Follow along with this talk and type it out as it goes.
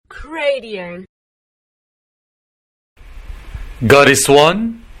Radio. God is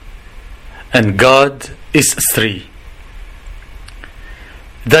one, and God is three.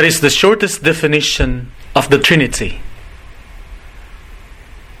 That is the shortest definition of the Trinity.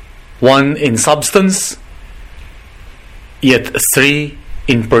 One in substance, yet three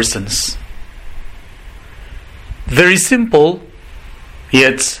in persons. Very simple,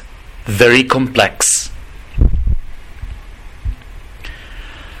 yet very complex.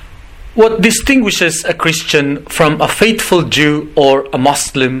 What distinguishes a Christian from a faithful Jew or a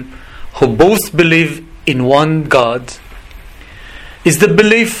Muslim who both believe in one God is the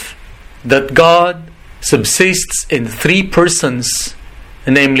belief that God subsists in three persons,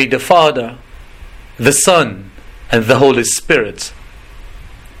 namely the Father, the Son, and the Holy Spirit.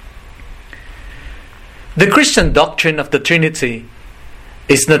 The Christian doctrine of the Trinity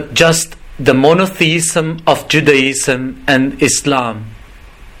is not just the monotheism of Judaism and Islam,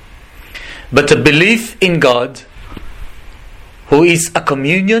 but a belief in God who is a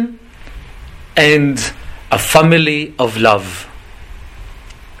communion and a family of love.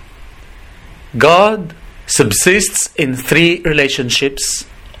 God subsists in three relationships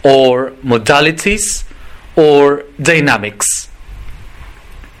or modalities or dynamics: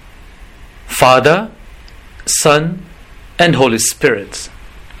 Father, Son, and Holy Spirit.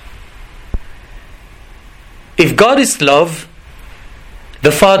 If God is love,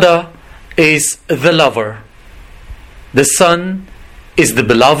 the Father is the lover, the Son is the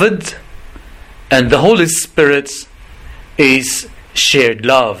beloved, and the Holy Spirit is shared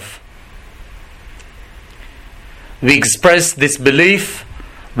love. We express this belief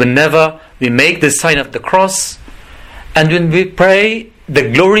whenever we make the sign of the cross and when we pray the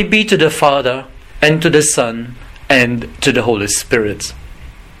glory be to the Father and to the Son and to the Holy Spirit.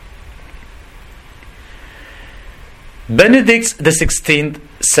 Benedict XVI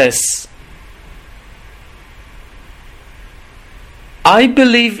says, "I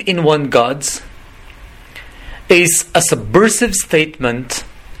believe in one God" is a subversive statement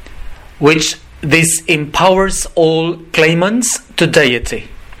which this empowers all claimants to deity.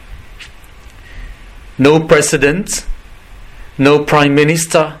 No president, no prime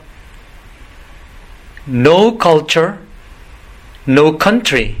minister, no culture, no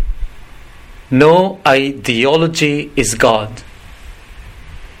country, no ideology is God.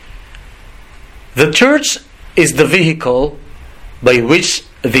 The Church is the vehicle by which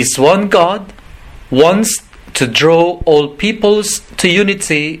this one God wants to draw all peoples to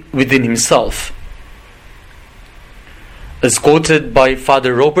unity within Himself. As quoted by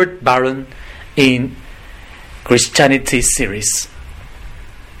Father Robert Barron in Christianity series.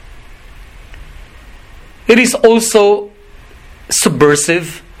 It is also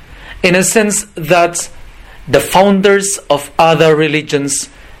subversive in a sense that the founders of other religions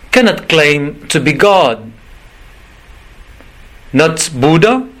cannot claim to be God. Not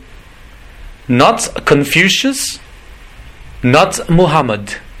Buddha, not Confucius, not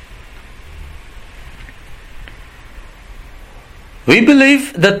Muhammad. We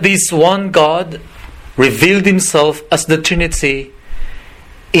believe that this one God revealed Himself as the Trinity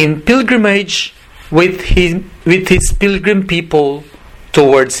in pilgrimage with His pilgrim people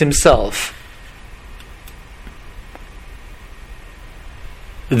towards Himself.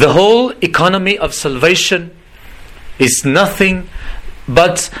 The whole economy of salvation is nothing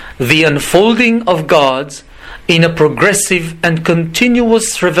but the unfolding of God in a progressive and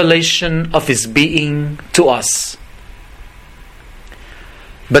continuous revelation of His being to us.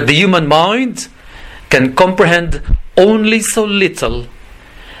 But the human mind can comprehend only so little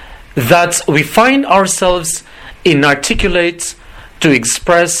that we find ourselves inarticulate to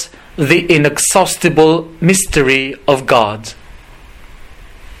express the inexhaustible mystery of God.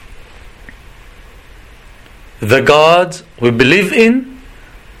 The God we believe in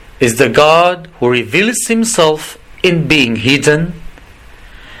is the God who reveals Himself in being hidden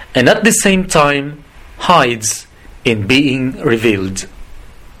and at the same time hides in being revealed.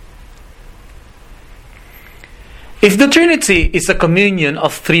 If the Trinity is a communion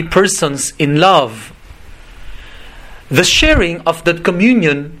of three persons in love, the sharing of that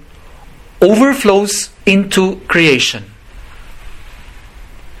communion overflows into creation.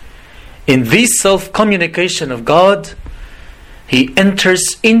 In this self-communication of God, He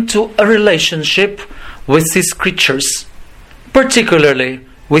enters into a relationship with His creatures, particularly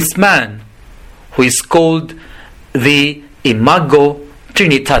with man, who is called the Imago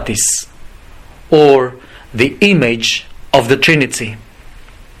Trinitatis, or the image of the Trinity.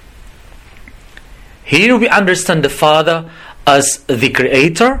 Here we understand the Father as the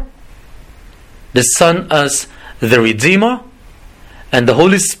Creator, the Son as the Redeemer, and the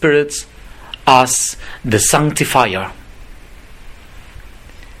Holy Spirit as the sanctifier.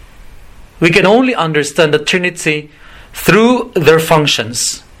 We can only understand the Trinity through their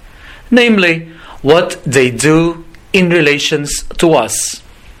functions, namely what they do in relations to us.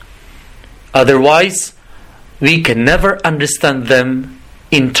 Otherwise, we can never understand them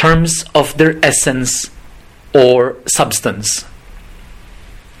in terms of their essence or substance.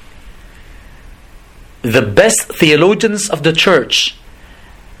 The best theologians of the Church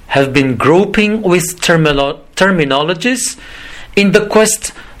have been groping with terminologies in the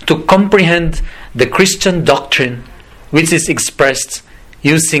quest to comprehend the Christian doctrine, which is expressed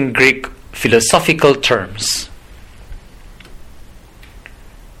using Greek philosophical terms.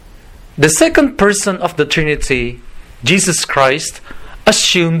 The second person of the Trinity, Jesus Christ,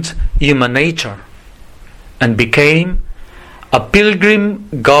 assumed human nature and became a pilgrim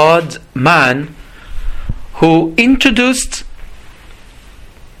God-man who introduced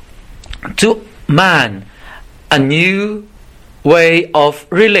to man a new way of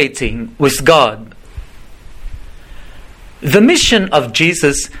relating with God. The mission of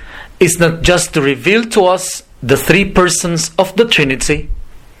Jesus is not just to reveal to us the three persons of the Trinity,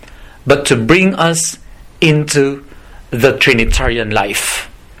 but to bring us into the Trinitarian life.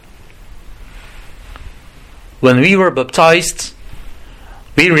 When we were baptized,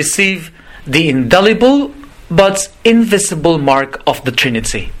 we receive the indelible but invisible mark of the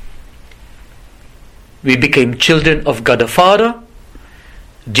Trinity. We became children of God the Father,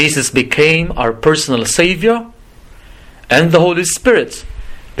 Jesus became our personal Savior, and the Holy Spirit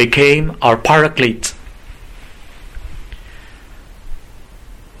became our Paraclete.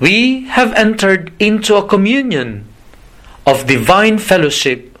 We have entered into a communion of divine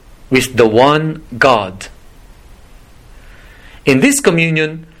fellowship with the one God. In this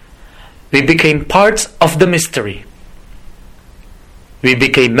communion, we became part of the mystery. We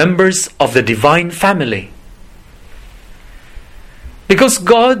became members of the divine family. Because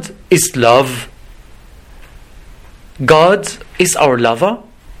God is love, God is our lover,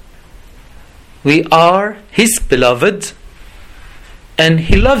 we are His beloved, and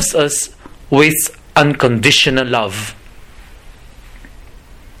He loves us with unconditional love.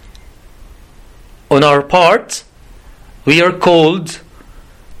 On our part, we are called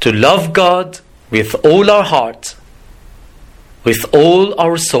to love God with all our heart, with all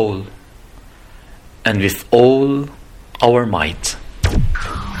our soul, and with all our might.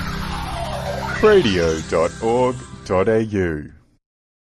 Radio.org.au